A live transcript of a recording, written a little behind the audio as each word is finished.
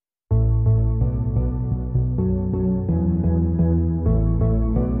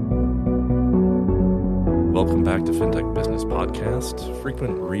Welcome back to FinTech Business Podcast.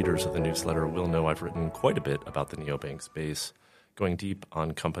 Frequent readers of the newsletter will know I've written quite a bit about the neobank space, going deep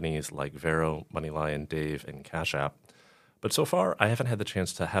on companies like Vero, MoneyLion, Dave, and Cash App. But so far, I haven't had the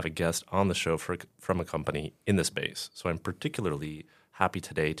chance to have a guest on the show from a company in the space. So I'm particularly happy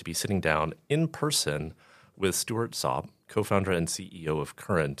today to be sitting down in person with Stuart Sopp, co-founder and CEO of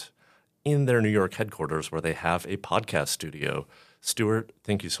Current, in their New York headquarters where they have a podcast studio. Stuart,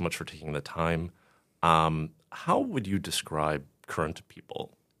 thank you so much for taking the time. How would you describe Current to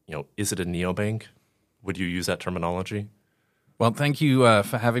people? Is it a neobank? Would you use that terminology? Well, thank you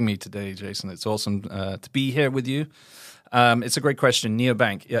for having me today, Jason. It's awesome to be here with you. It's a great question.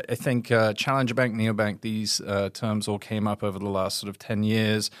 Neobank. I think challenger bank, neobank, these terms all came up over the last sort of 10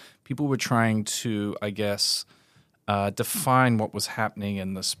 years. People were trying to, I guess, define what was happening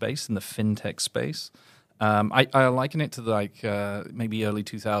in the space, in the fintech space. I liken it to maybe early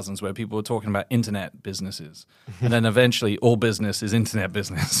 2000s where people were talking about internet businesses. And then eventually all business is internet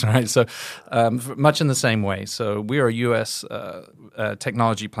business, right? So much in the same way. So we are a U.S.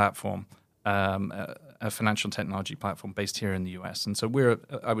 Technology platform, a financial technology platform based here in the U.S. And so we're,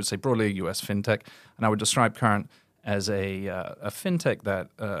 I would say, broadly a U.S. fintech. And I would describe Current as a fintech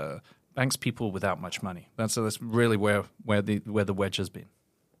that banks people without much money. That's really where the wedge has been.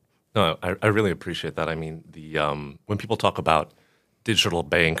 No, I really appreciate that. I mean, when people talk about digital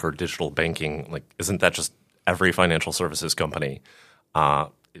bank or digital banking, isn't that just every financial services company?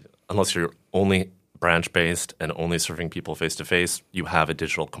 Unless you're only branch-based and only serving people face-to-face, you have a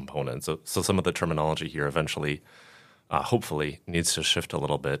digital component. So some of the terminology here eventually, hopefully, needs to shift a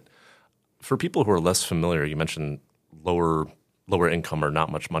little bit. For people who are less familiar, you mentioned lower income or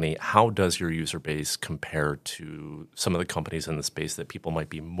not much money. How does your user base compare to some of the companies in the space that people might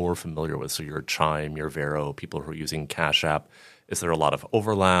be more familiar with? So your Chime, your Vero, people who are using Cash App. Is there a lot of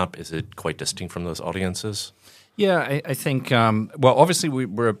overlap? Is it quite distinct from those audiences? Yeah, I think, obviously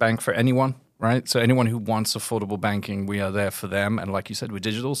we're a bank for anyone, right? So anyone who wants affordable banking, we are there for them. And like you said, we're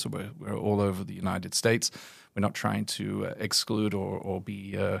digital, so we're all over the United States. We're not trying to exclude or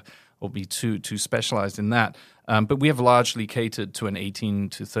be too specialized in that. But we have largely catered to an 18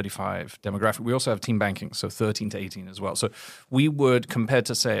 to 35 demographic. We also have team banking, so 13 to 18 as well. So we would, compared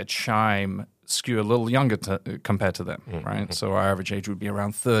to, say, a Chime, skew a little younger compared to them, right? Mm-hmm. So our average age would be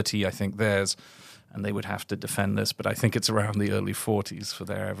around 30, I think theirs, and they would have to defend this, but I think it's around the early 40s for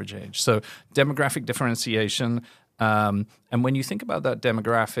their average age. So demographic differentiation. And when you think about that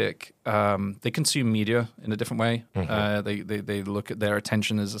demographic, they consume media in a different way. Mm-hmm. They look at their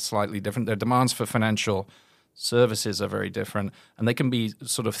attention as a slightly different. Their demands for financial services are very different, and they can be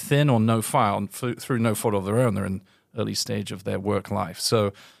sort of thin or no file through no fault of their own. They're in early stage of their work life.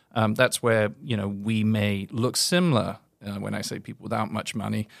 So that's where we may look similar when I say people without much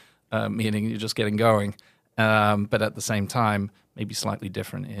money, meaning you're just getting going, but at the same time maybe slightly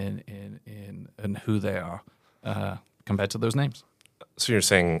different in who they are. Compared to those names. So you're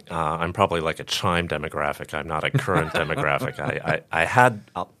saying I'm probably like a Chime demographic. I'm not a Current demographic.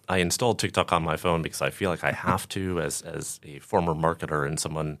 I installed TikTok on my phone because I feel like I have to as a former marketer and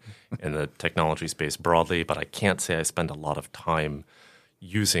someone in the technology space broadly, but I can't say I spend a lot of time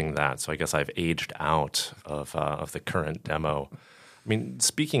using that. So I guess I've aged out of the Current demo. I mean,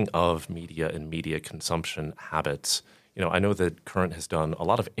 speaking of media and media consumption habits, I know that Current has done a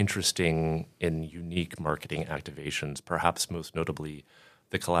lot of interesting and unique marketing activations, perhaps most notably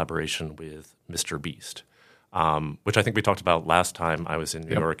the collaboration with Mr. Beast, which I think we talked about last time I was in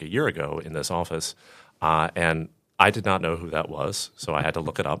New York a year ago in this office, and I did not know who that was, so I had to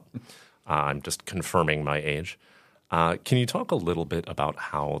look it up. I'm just confirming my age. Can you talk a little bit about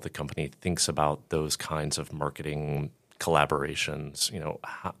how the company thinks about those kinds of marketing collaborations?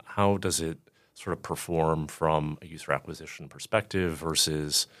 How does it sort of perform from a user acquisition perspective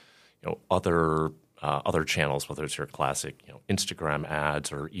versus other channels, whether it's your classic Instagram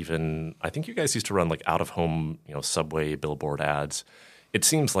ads or even I think you guys used to run like out of home subway billboard ads. It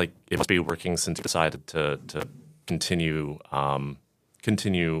seems like it must be working since you decided to continue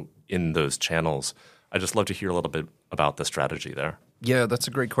in those channels. I'd just love to hear a little bit about the strategy there. Yeah, that's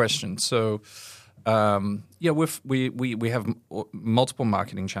a great question. So. We have multiple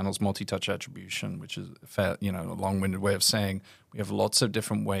marketing channels, multi-touch attribution, which is a long-winded way of saying we have lots of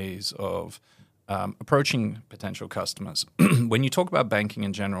different ways of approaching potential customers. When you talk about banking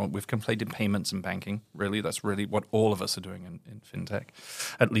in general, we've completed payments and banking. Really, that's really what all of us are doing in fintech,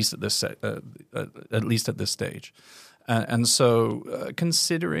 at least at this stage. And so,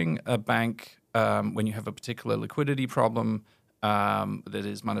 considering a bank when you have a particular liquidity problem that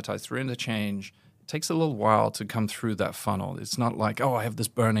is monetized through interchange. it takes a little while to come through that funnel. It's not like, oh, I have this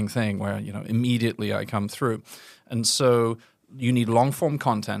burning thing where, immediately I come through. And so you need long-form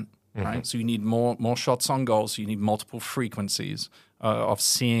content, right? So you need more shots on goal. So you need multiple frequencies of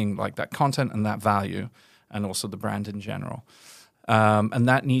seeing like that content and that value, and also the brand in general. And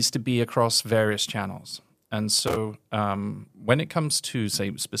that needs to be across various channels. And so when it comes to,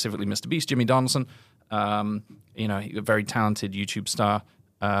 say, specifically Mr. Beast, Jimmy Donaldson, a very talented YouTube star,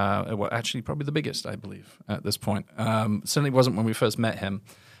 well, actually probably the biggest, I believe, at this point. Certainly wasn't when we first met him.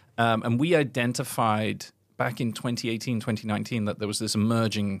 And we identified back in 2018, 2019, that there was this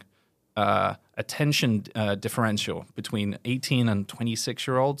emerging attention differential between 18 and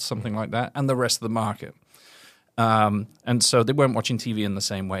 26-year-olds, something like that, and the rest of the market. And so they weren't watching TV in the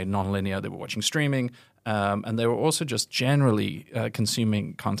same way, non-linear. They were watching streaming, and they were also just generally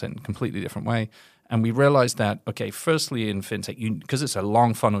consuming content in a completely different way. And we realized that, okay, firstly in fintech, because it's a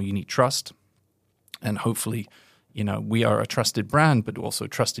long funnel, you need trust. And hopefully, we are a trusted brand, but also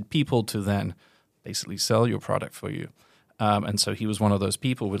trusted people to then basically sell your product for you. And so he was one of those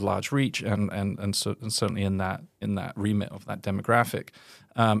people with large reach, and certainly in that remit of that demographic.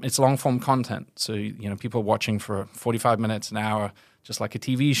 It's long form content, so people are watching for 45 minutes, an hour, just like a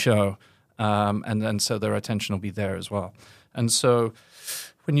TV show, and so their attention will be there as well. And so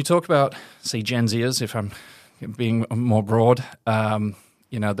when you talk about, say, Gen Zers, if I'm being more broad,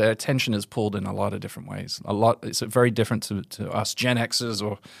 their attention is pulled in a lot of different ways. It's very different to us Gen Xers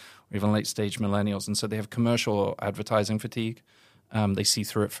or even late-stage millennials. And so they have commercial or advertising fatigue. They see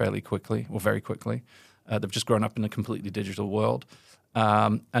through it fairly quickly or very quickly. They've just grown up in a completely digital world.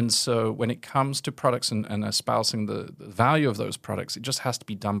 And so when it comes to products and espousing the value of those products, it just has to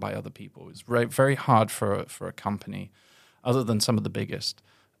be done by other people. It's very, very hard for a company, other than some of the biggest,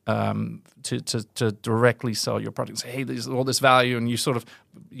 to directly sell your product. Say, hey, there's all this value, and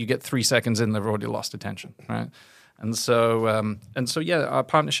you get 3 seconds in, they've already lost attention, right? And so, our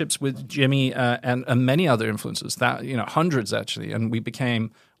partnerships with Jimmy and many other influencers, hundreds actually, and we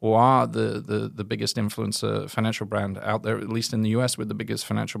became or are the biggest influencer financial brand out there, at least in the US. We're the biggest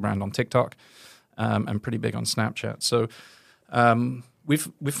financial brand on TikTok, and pretty big on Snapchat. So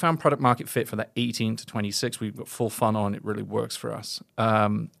we've found product market fit for that 18 to 26. We've got full funnel, and it really works for us.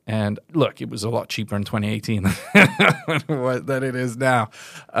 And look, it was a lot cheaper in 2018 than it is now.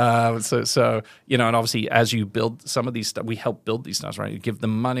 And obviously, as you build some of these stuff, we help build these stuff, right? You give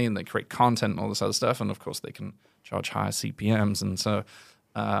them money, and they create content and all this other stuff, and of course, they can charge higher CPMs, and so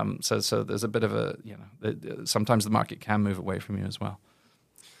there's a bit of a sometimes the market can move away from you as well.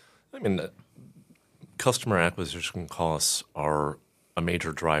 I mean, customer acquisition costs are a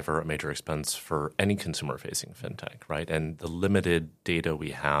major driver, a major expense for any consumer-facing fintech, right? And the limited data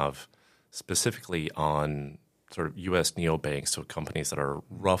we have specifically on sort of U.S. neobanks, so companies that are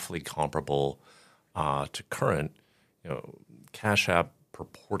roughly comparable to current, Cash App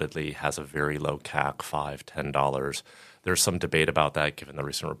purportedly has a very low CAC, $5, $10. There's some debate about that given the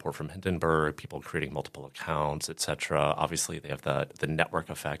recent report from Hindenburg, people creating multiple accounts, et cetera. Obviously, they have the network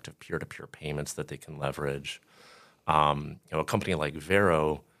effect of peer-to-peer payments that they can leverage. A company like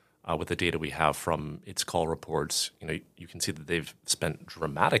Vero, with the data we have from its call reports, you can see that they've spent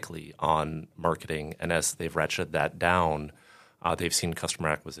dramatically on marketing, and as they've ratcheted that down, they've seen customer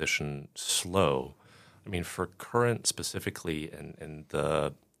acquisition slow. I mean, for Current specifically, and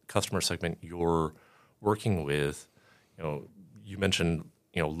the customer segment you're working with, you mentioned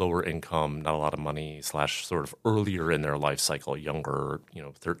lower income, not a lot of money / sort of earlier in their life cycle, younger,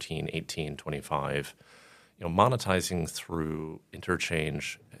 13, 18, 25. Monetizing through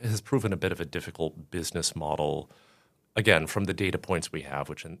interchange has proven a bit of a difficult business model, again, from the data points we have,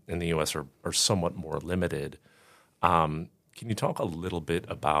 which in the U.S. are somewhat more limited. Can you talk a little bit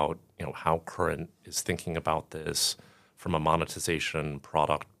about how Current is thinking about this from a monetization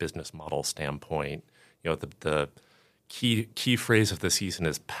product business model standpoint? The key phrase of the season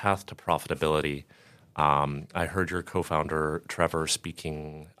is path to profitability. I heard your co-founder Trevor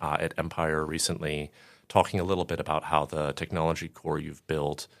speaking at Empire recently, talking a little bit about how the technology core you've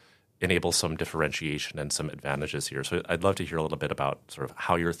built enables some differentiation and some advantages here. So I'd love to hear a little bit about sort of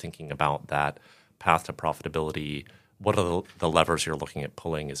how you're thinking about that path to profitability. What are the levers you're looking at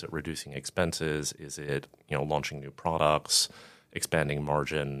pulling? Is it reducing expenses? Is it launching new products, expanding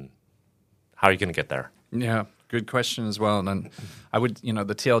margin? How are you going to get there? Yeah, good question as well. And I would, the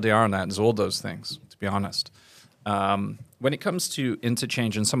TLDR on that is all those things, to be honest. When it comes to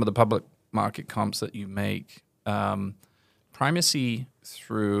interchange and some of the public market comps that you make, primacy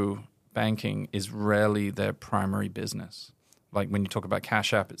through banking is rarely their primary business. Like when you talk about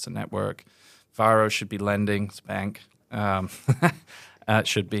Cash App, it's a network. Varo should be lending, it's a bank. It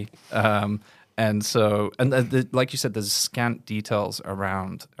should be. And And so, like you said, there's scant details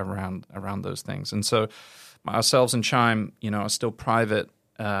around those things. And so, ourselves and Chime, are still private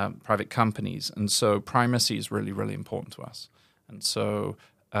companies, and so primacy is really, really important to us. And so,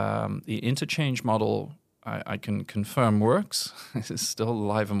 the interchange model, I can confirm, works. It is still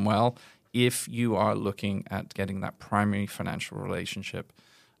alive and well if you are looking at getting that primary financial relationship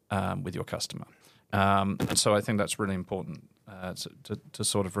with your customer. And so, I think that's really important. To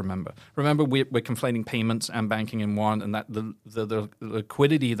sort of remember. Remember, we're conflating payments and banking in one, and that the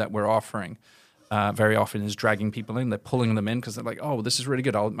liquidity that we're offering very often is dragging people in. They're pulling them in because they're like, oh, this is really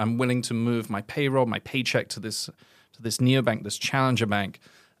good. I'm willing to move my payroll, my paycheck to this neobank, this challenger bank,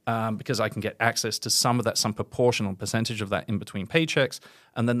 because I can get access to some proportional percentage of that in between paychecks,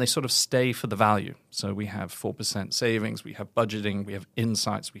 and then they sort of stay for the value. So we have 4% savings, we have budgeting, we have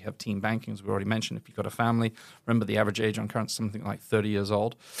insights, we have team banking, as we already mentioned. If you've got a family, remember the average age on current is something like 30 years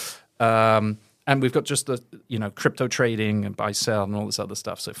old. And we've got just the crypto trading and buy sell and all this other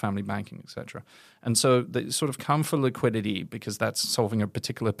stuff, so family banking, etc. And so they sort of come for liquidity because that's solving a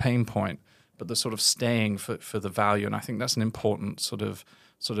particular pain point, but they're sort of staying for the value. And I think that's an important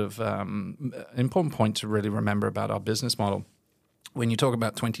important point to really remember about our business model. When you talk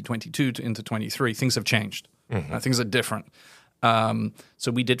about 2022 into 23, things have changed. Mm-hmm. Things are different.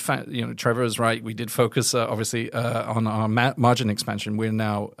 So we did, Trevor is right. We did focus, obviously, on our margin expansion. We're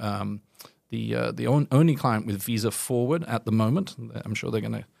now the only client with Visa Forward at the moment. I'm sure they're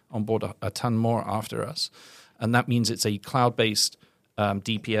going to onboard a ton more after us. And that means it's a cloud-based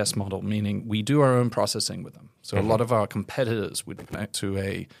DPS model, meaning we do our own processing with them. So a lot of our competitors would connect to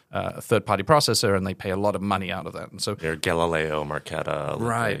a third-party processor, and they pay a lot of money out of that. And so they're Galileo, Marqeta,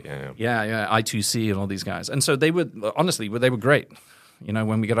 right? Yeah, I2C, and all these guys. And so they were great.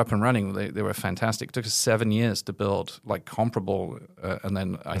 When we got up and running, they were fantastic. It took us 7 years to build comparable, and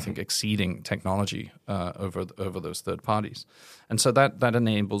then I think exceeding technology over those third parties. And so that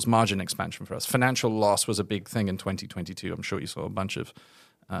enables margin expansion for us. Financial loss was a big thing in 2022. I'm sure you saw a bunch of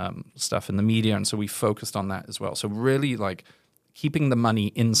stuff in the media, and so we focused on that as well. So really, keeping the money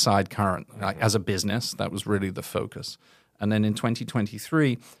inside current as a business, that was really the focus. And then in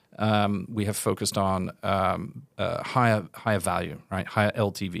 2023, we have focused on higher value, right? Higher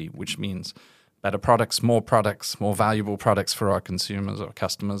LTV, which means better products, more valuable products for our consumers, our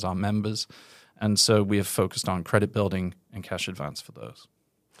customers, our members. And so we have focused on credit building and cash advance for those.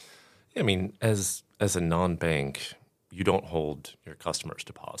 I mean, as a non-bank, you don't hold your customers'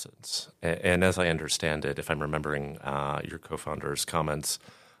 deposits. And as I understand it, if I'm remembering your co-founder's comments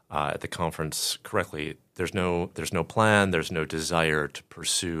at the conference correctly, there's no plan, there's no desire to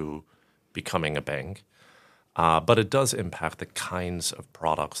pursue becoming a bank. But it does impact the kinds of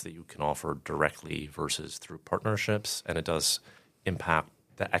products that you can offer directly versus through partnerships, and it does impact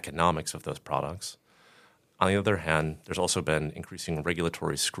the economics of those products. On the other hand, there's also been increasing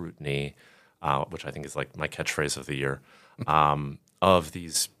regulatory scrutiny, which I think is like my catchphrase of the year, of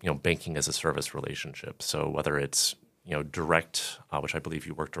these banking as a service relationships. So whether it's direct, which I believe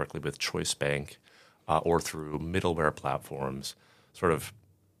you work directly with Choice Bank, or through middleware platforms, sort of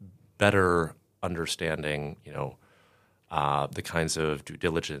better understanding, the kinds of due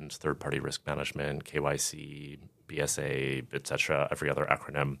diligence, third-party risk management, KYC, BSA, et cetera, every other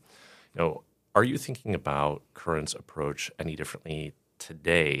acronym. Are you thinking about Current's approach any differently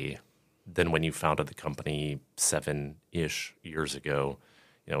today than when you founded the company 7-ish years ago?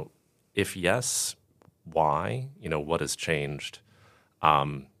 If yes, why? What has changed?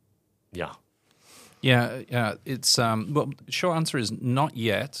 Yeah. It's short answer is not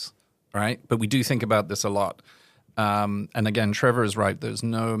yet, right? But we do think about this a lot. And again, Trevor is right. There's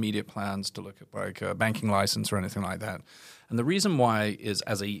no immediate plans to look at a banking license or anything like that. And the reason why is,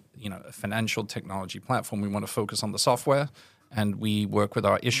 as a financial technology platform, we want to focus on the software, and we work with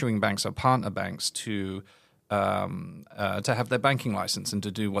our issuing banks, our partner banks, to have their banking license and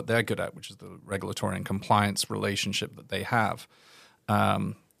to do what they're good at, which is the regulatory and compliance relationship that they have,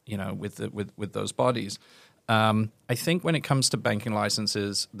 with those bodies. I think when it comes to banking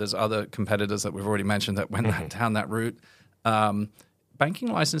licenses, there's other competitors that we've already mentioned that went down that route.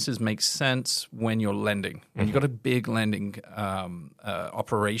 Banking licenses make sense when you're lending. When you've got a big lending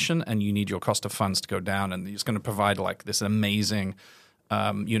operation and you need your cost of funds to go down, and it's going to provide this amazing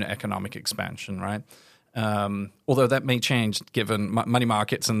unit economic expansion, right? Although that may change given money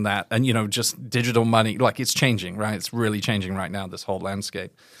markets and that, and just digital money, it's changing, right? It's really changing right now, this whole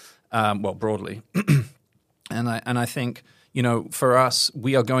landscape, broadly. And I think, for us,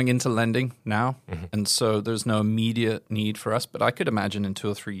 we are going into lending now, and so there's no immediate need for us. But I could imagine in 2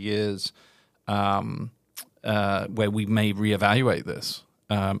 or 3 years where we may reevaluate this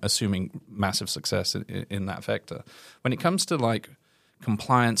assuming massive success in that vector. When it comes to like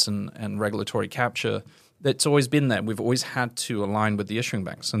compliance and regulatory capture, it's always been there. We've always had to align with the issuing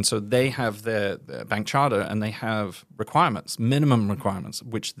banks. And so they have their bank charter and they have requirements, minimum requirements,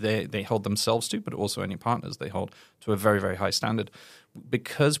 which they hold themselves to, but also any partners they hold to a very, very high standard.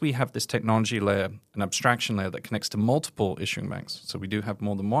 Because we have this technology layer, an abstraction layer that connects to multiple issuing banks, so we do have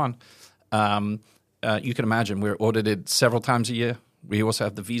more than one, you can imagine we're audited several times a year. We also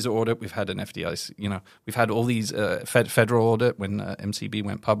have the Visa audit. We've had an FDIC, we've had all these federal audit when MCB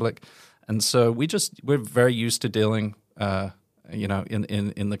went public. And so we're very used to dealing,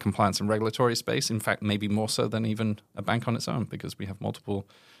 in the compliance and regulatory space. In fact, maybe more so than even a bank on its own because we have multiple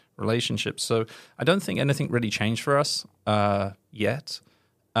relationships. So I don't think anything really changed for us yet.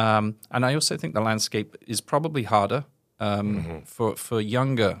 And I also think the landscape is probably harder for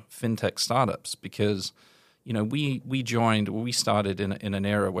younger fintech startups because we started in an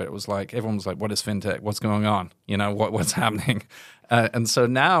era where it was like everyone was like, "What is fintech? What's going on? What's happening?" And so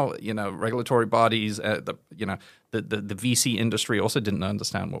now, regulatory bodies, the VC industry also didn't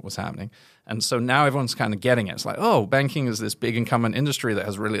understand what was happening, and so now everyone's kind of getting it. It's like, oh, banking is this big incumbent industry that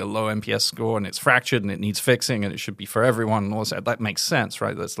has really a low NPS score and it's fractured and it needs fixing and it should be for everyone. And all that makes sense,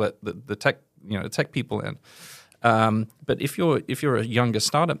 right? Let's let the tech people in. But if you're a younger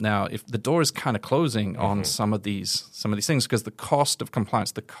startup now, if the door is kind of closing on some of these things because the cost of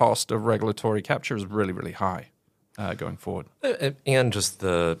compliance, the cost of regulatory capture is really, really high going forward, and just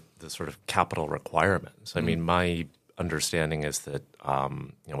the sort of capital requirements. I mean, my understanding is that a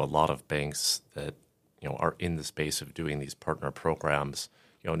lot of banks that are in the space of doing these partner programs,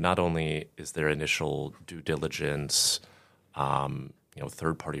 not only is their initial due diligence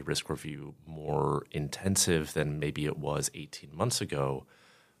third-party risk review more intensive than maybe it was 18 months ago,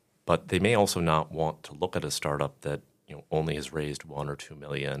 but they may also not want to look at a startup that only has raised $1 or $2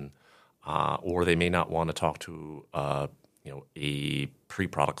 million, or they may not want to talk to a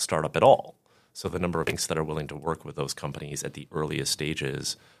pre-product startup at all. So the number of banks that are willing to work with those companies at the earliest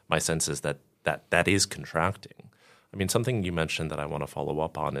stages, my sense is that is contracting. I mean, something you mentioned that I want to follow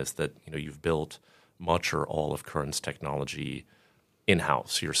up on is that you've built much or all of Current's technology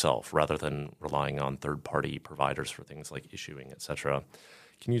in-house yourself rather than relying on third-party providers for things like issuing, et cetera.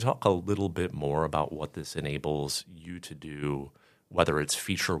 Can you talk a little bit more about what this enables you to do, whether it's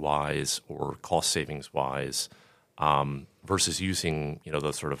feature-wise or cost-savings-wise, versus using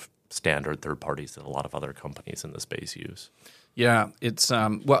those sort of standard third parties that a lot of other companies in the space use? Yeah, it's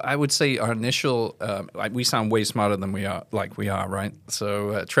I would say our initial we sound way smarter than we are, right?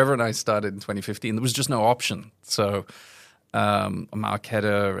 So Trevor and I started in 2015. There was just no option. So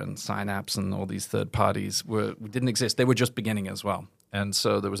Marqeta and Synapse and all these third parties didn't exist. They were just beginning as well. And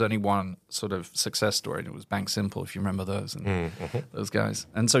so there was only one sort of success story, and it was Bank Simple, if you remember those and those guys.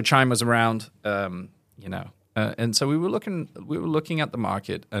 And so Chime was around, and so we were looking at the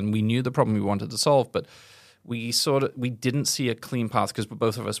market, and we knew the problem we wanted to solve, but we didn't see a clean path because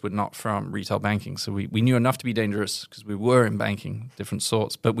both of us were not from retail banking. So we knew enough to be dangerous because we were in banking, different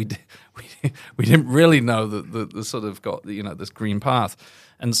sorts, but we didn't really know the sort of got this green path.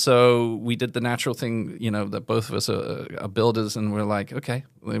 And so we did the natural thing, that both of us are builders, and we're like, okay,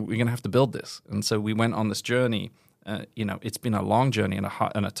 we're going to have to build this. And so we went on this journey. It's been a long journey and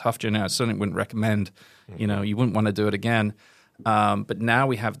a tough journey. I certainly wouldn't recommend. You wouldn't want to do it again. But now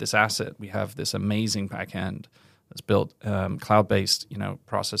we have this asset. We have this amazing back end that's built cloud-based,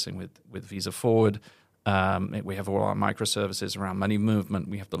 processing with Visa Forward. We have all our microservices around money movement.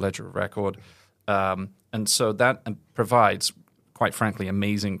 We have the ledger of record. And so that provides, quite frankly,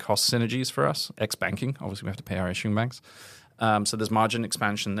 amazing cost synergies for us. Ex-banking, obviously we have to pay our issuing banks. So there's margin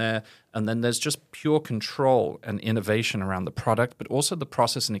expansion there. And then there's just pure control and innovation around the product, but also the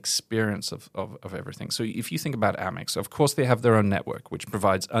process and experience of everything. So if you think about Amex, of course they have their own network, which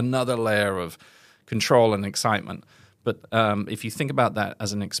provides another layer of control and excitement. But if you think about that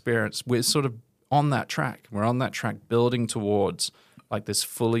as an experience, we're sort of on that track. We're on that track building towards like this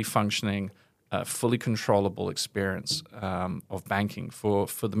fully functioning, fully controllable experience of banking for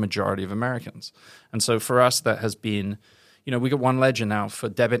the majority of Americans. And so for us, that has been... we got one ledger now for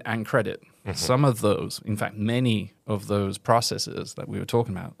debit and credit. Mm-hmm. Some of those, in fact, many of those processes that we were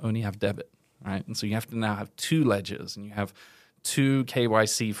talking about only have debit, right? And so you have to now have two ledgers, and you have two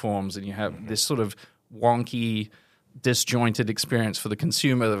KYC forms, and you have this sort of wonky, disjointed experience for the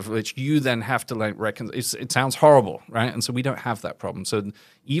consumer, of which you then have to it sounds horrible, right? And so we don't have that problem. So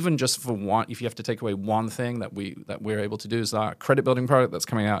even just for one, if you have to take away one thing that we're able to do is our credit building product that's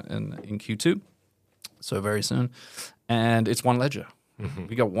coming out in Q2, so very soon. And it's one ledger.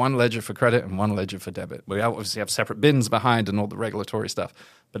 We got one ledger for credit and one ledger for debit. We obviously have separate bins behind and all the regulatory stuff,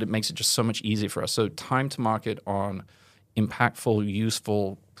 but it makes it just so much easier for us. So time to market on impactful,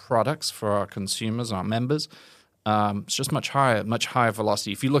 useful products for our consumers, our members, it's just much higher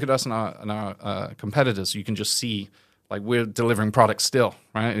velocity. If you look at us and our competitors, you can just see like we're delivering products still,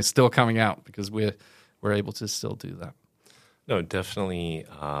 right? It's still coming out because we're able to still do that. No, definitely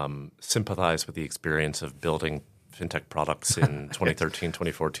sympathize with the experience of building fintech products in 2013,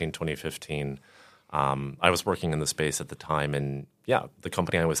 2014, 2015. I was working in the space at the time, and the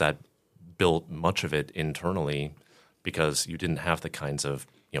company I was at built much of it internally because you didn't have the kinds of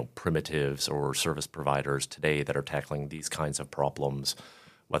primitives or service providers today that are tackling these kinds of problems,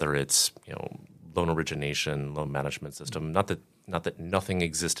 whether it's loan origination, loan management system. Not that nothing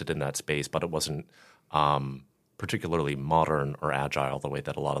existed in that space, but it wasn't particularly modern or agile the way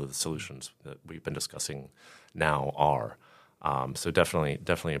that a lot of the solutions that we've been discussing now are. So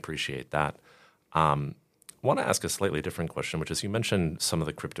definitely appreciate that. I want to ask a slightly different question, which is you mentioned some of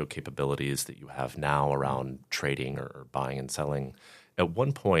the crypto capabilities that you have now around trading or buying and selling. At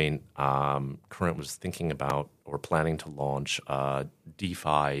one point, Current was thinking about or planning to launch a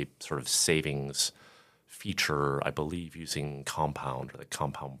DeFi sort of savings feature, I believe, using Compound or the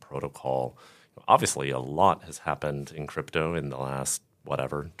Compound protocol. Obviously, a lot has happened in crypto in the last,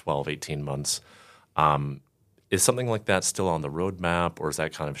 12, 18 months. Is something like that still on the roadmap, or is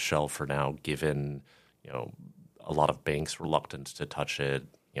that kind of shelved for now, given a lot of banks reluctant to touch it,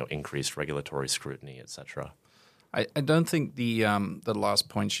 increased regulatory scrutiny, et cetera? I don't think the last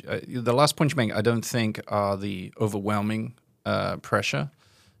point you make, I don't think are the overwhelming pressure.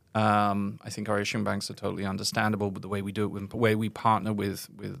 I think our issuing banks are totally understandable with the way we do it, with the way we partner with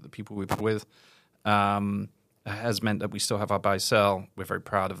the people we put with. Has meant that we still have our buy sell. We're very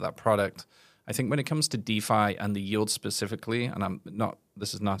proud of that product. I think when it comes to DeFi and the yield specifically, and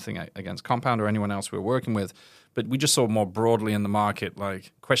this is nothing against Compound or anyone else we're working with, but we just saw more broadly in the market,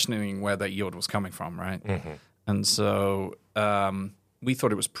 like questioning where that yield was coming from, right? Mm-hmm. And so we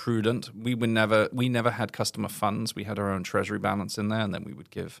thought it was prudent. We never had customer funds. We had our own treasury balance in there, and then we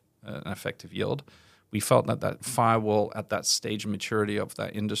would give an effective yield. We felt that firewall at that stage of maturity of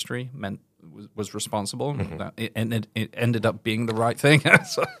that industry was responsible, and it ended up being the right thing.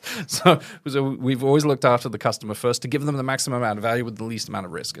 so we've always looked after the customer first to give them the maximum amount of value with the least amount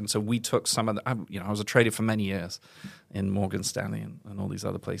of risk. And so we took some of the. I was a trader for many years in Morgan Stanley and all these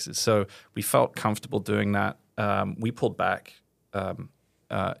other places. So we felt comfortable doing that. We pulled back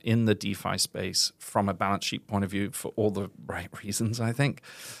in the DeFi space from a balance sheet point of view for all the right reasons, I think.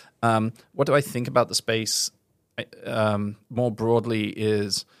 What do I think about the space more broadly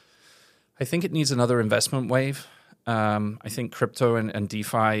is I think it needs another investment wave. I think crypto and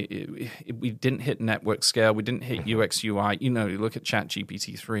DeFi, we didn't hit network scale. We didn't hit UX UI. You look at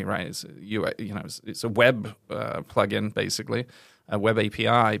ChatGPT-3, right? It's a web plugin, basically, a web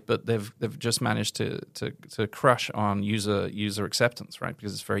API, but they've just managed to crush on user acceptance, right?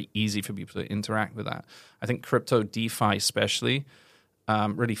 Because it's very easy for people to interact with that. I think crypto, DeFi especially,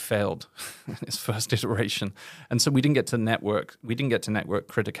 really failed in its first iteration, and so we didn't get to network. We didn't get to network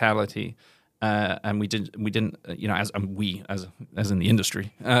criticality, and we didn't. As in the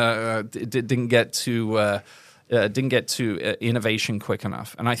industry, didn't get to innovation quick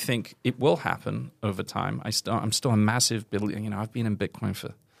enough. And I think it will happen over time. I'm still a massive builder. I've been in Bitcoin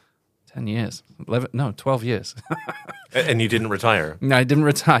for 10 years, 12 years. And you didn't retire? No, I didn't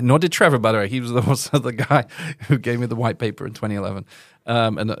retire. Nor did Trevor, by the way. He was also the guy who gave me the white paper in 2011,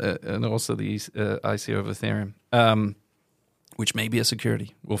 and also the ICO of Ethereum, which may be a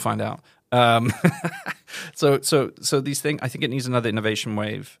security. We'll find out. So these things, I think it needs another innovation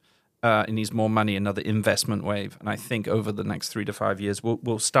wave. It needs more money, another investment wave. And I think over the next 3 to 5 years,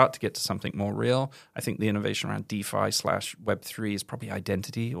 we'll start to get to something more real. I think the innovation around DeFi/Web3 is probably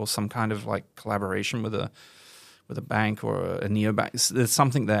identity or some kind of like collaboration with a bank or a neobank. There's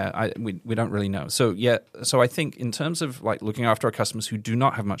something there. We don't really know. So I think in terms of like looking after our customers who do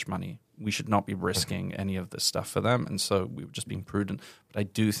not have much money, we should not be risking any of this stuff for them. And so we've just been prudent. But I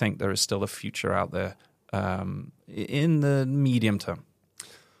do think there is still a future out there in the medium term.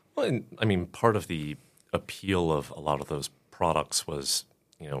 Well, I mean, part of the appeal of a lot of those products was,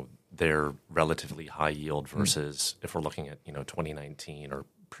 their relatively high yield versus if we're looking at, 2019 or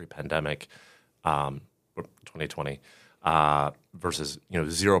pre-pandemic, or 2020, versus,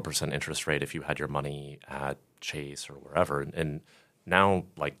 0% interest rate if you had your money at Chase or wherever. And now,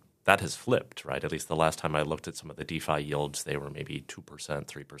 like, that has flipped, right? At least the last time I looked at some of the DeFi yields, they were maybe 2%,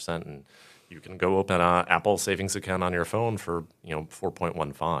 3%, and you can go open an Apple savings account on your phone for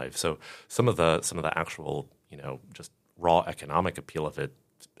 4.15. So some of the actual just raw economic appeal of it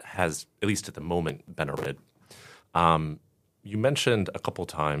has, at least at the moment, been eroded. You mentioned a couple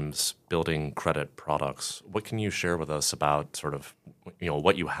times building credit products. What can you share with us about sort of,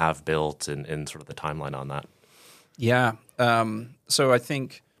 what you have built and sort of the timeline on that? Yeah. So I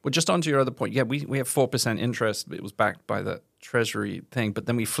think, well, just onto your other point, yeah, we have 4% interest. It was backed by the Treasury thing, but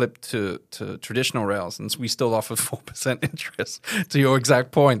then we flipped to traditional rails, and we still offer 4% interest, to your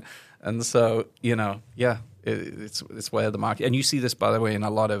exact point. And so, yeah, it's where the market, and you see this, by the way, in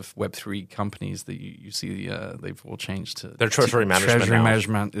a lot of Web3 companies that you see they've all changed to their treasury management. Treasury now.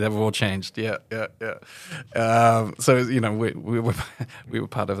 management, they've all changed. Yeah. So we were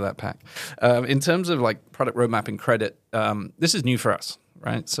part of that pack. In terms of like product roadmap and credit, this is new for us.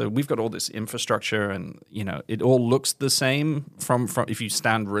 Right, so we've got all this infrastructure, and it all looks the same from if you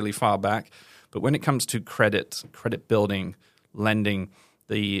stand really far back. But when it comes to credit building, lending,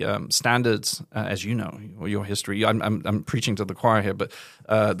 the standards, as you know, or your history, I'm preaching to the choir here, but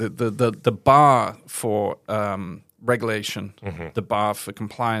the bar for regulation, the bar for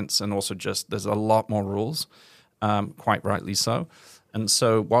compliance, and also just there's a lot more rules, quite rightly so. And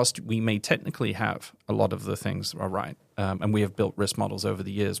so whilst we may technically have a lot of the things are right, and we have built risk models over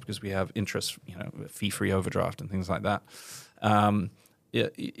the years because we have interest, fee-free overdraft and things like that,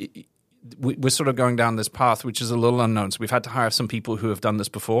 we're sort of going down this path, which is a little unknown. So we've had to hire some people who have done this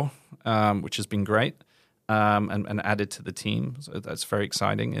before, which has been great, and added to the team. So that's very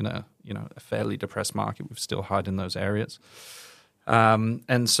exciting in a fairly depressed market. We've still hired in those areas.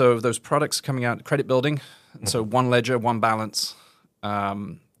 And so those products coming out, credit building, and so one ledger, one balance,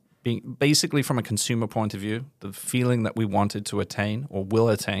 being basically from a consumer point of view, the feeling that we wanted to attain or will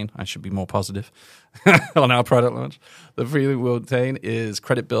attain, I should be more positive on our product launch. The feeling we'll attain is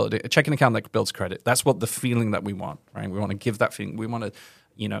credit building, a checking account that builds credit. That's what the feeling that we want, right? We want to give that feeling. We want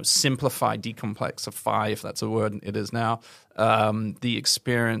to, simplify, decomplexify, if that's a word it is now, the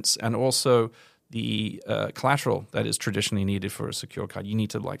experience, and also the collateral that is traditionally needed for a secure card. You need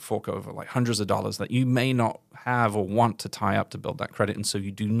to fork over hundreds of dollars that you may not have or want to tie up to build that credit, and so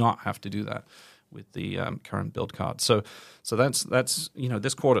you do not have to do that with the current build card. So that's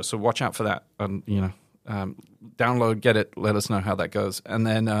this quarter. So watch out for that. Download, get it, let us know how that goes, and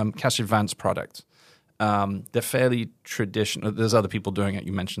then cash advance product. They're fairly traditional. There's other people doing it.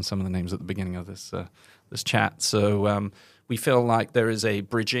 You mentioned some of the names at the beginning of this chat. So we feel like there is a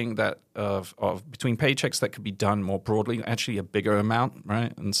bridging that of between paychecks that could be done more broadly, actually a bigger amount,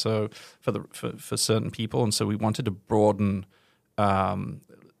 right? And so for certain people, and so we wanted to broaden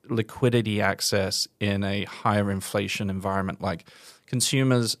liquidity access in a higher inflation environment. Like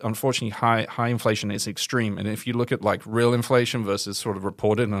consumers, unfortunately, high inflation is extreme. And if you look at real inflation versus sort of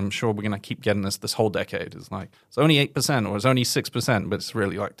reported, and I'm sure we're going to keep getting this whole decade, it's it's only 8% or it's only 6%, but it's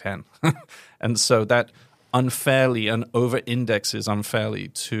really 10. And so that unfairly and over-indexes unfairly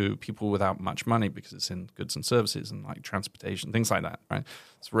to people without much money because it's in goods and services and transportation, things like that, right?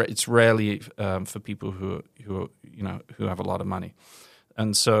 It's rarely for people who have a lot of money.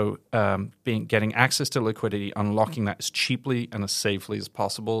 And so getting access to liquidity, unlocking that as cheaply and as safely as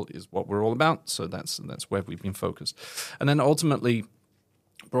possible is what we're all about. So that's where we've been focused. And then ultimately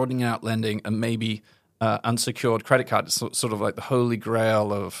broadening out lending and maybe unsecured credit card is sort of like the holy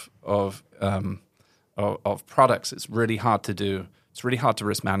grail of products. It's really hard to do. It's really hard to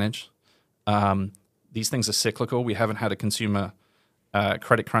risk manage. These things are cyclical. We haven't had a consumer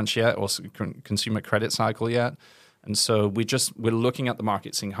credit crunch yet or consumer credit cycle yet. And so we're looking at the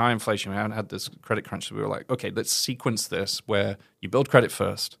market, seeing high inflation. We haven't had this credit crunch. So we were like, okay, let's sequence this where you build credit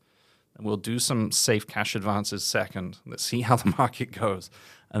first, and we'll do some safe cash advances second. Let's see how the market goes,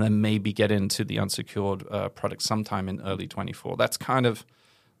 and then maybe get into the unsecured product sometime in early 24. That's kind of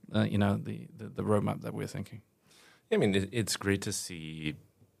the roadmap that we're thinking. I mean, it's great to see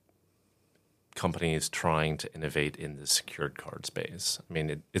companies trying to innovate in the secured card space. I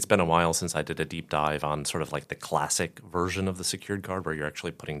mean, it's been a while since I did a deep dive on sort of the classic version of the secured card where you're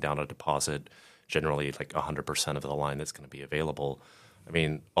actually putting down a deposit, generally 100% of the line that's going to be available. I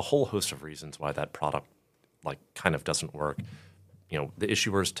mean, a whole host of reasons why that product kind of doesn't work. The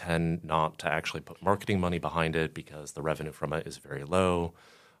issuers tend not to actually put marketing money behind it because the revenue from it is very low.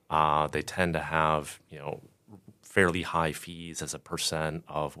 They tend to have, fairly high fees as a percent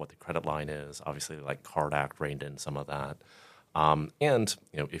of what the credit line is. Obviously, Card Act reined in some of that. And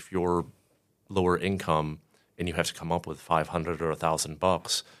if you're lower income and you have to come up with $500 or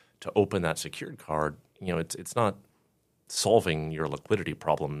 $1,000 to open that secured card, it's not solving your liquidity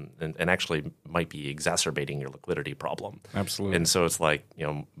problem and actually might be exacerbating your liquidity problem. Absolutely. And so it's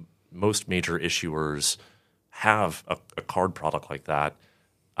most major issuers have a card product like that.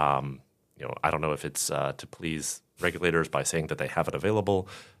 I don't know if it's to please regulators by saying that they have it available.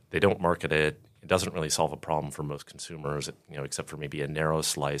 They don't market it. It doesn't really solve a problem for most consumers, except for maybe a narrow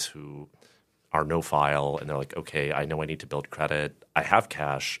slice who are no file, and they're like, okay, I know I need to build credit. I have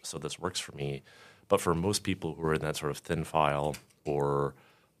cash, so this works for me. But for most people who are in that sort of thin file or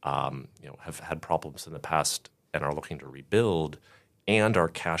have had problems in the past and are looking to rebuild and are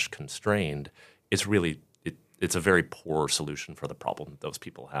cash constrained, it's a very poor solution for the problem those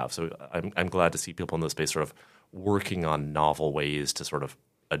people have. So I'm glad to see people in this space sort of working on novel ways to sort of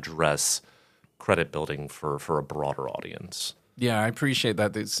address credit building for a broader audience. Yeah, I appreciate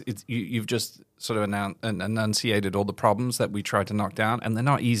that. You've just sort of enunciated all the problems that we try to knock down, and they're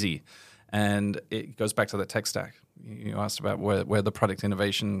not easy. And it goes back to the tech stack. You asked about where the product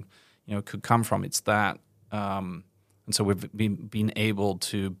innovation could come from. It's that. And so we've been able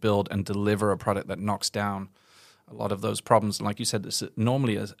to build and deliver a product that knocks down a lot of those problems. And like you said, this is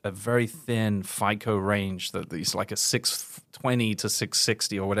normally a very thin FICO range that is like a 620 to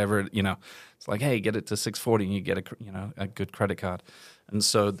 660 or whatever. It's like, hey, get it to 640 and you get a good credit card. And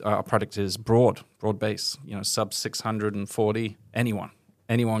so our product is broad base. Sub 640.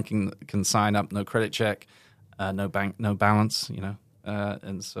 Anyone can sign up. No credit check, no bank, no balance.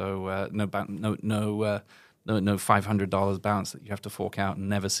 And so no $500 balance that you have to fork out and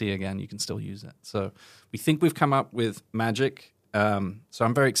never see again. You can still use it. So we think we've come up with magic. So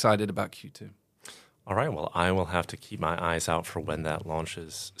I'm very excited about Q2. All right. Well, I will have to keep my eyes out for when that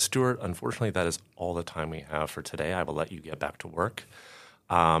launches. Stuart, unfortunately, that is all the time we have for today. I will let you get back to work.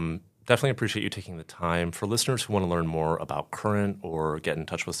 Definitely appreciate you taking the time. For listeners who want to learn more about Current or get in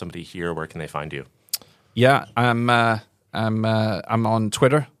touch with somebody here, where can they find you? Yeah, I'm on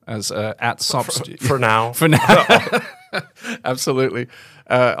Twitter as at Sopp. For now. For now. Absolutely.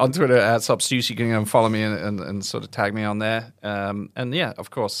 On Twitter at Sopp Stuart. You can follow me and sort of tag me on there. And yeah, of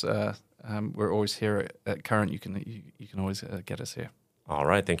course, we're always here at Current. You can always get us here. All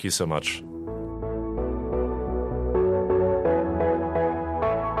right. Thank you so much.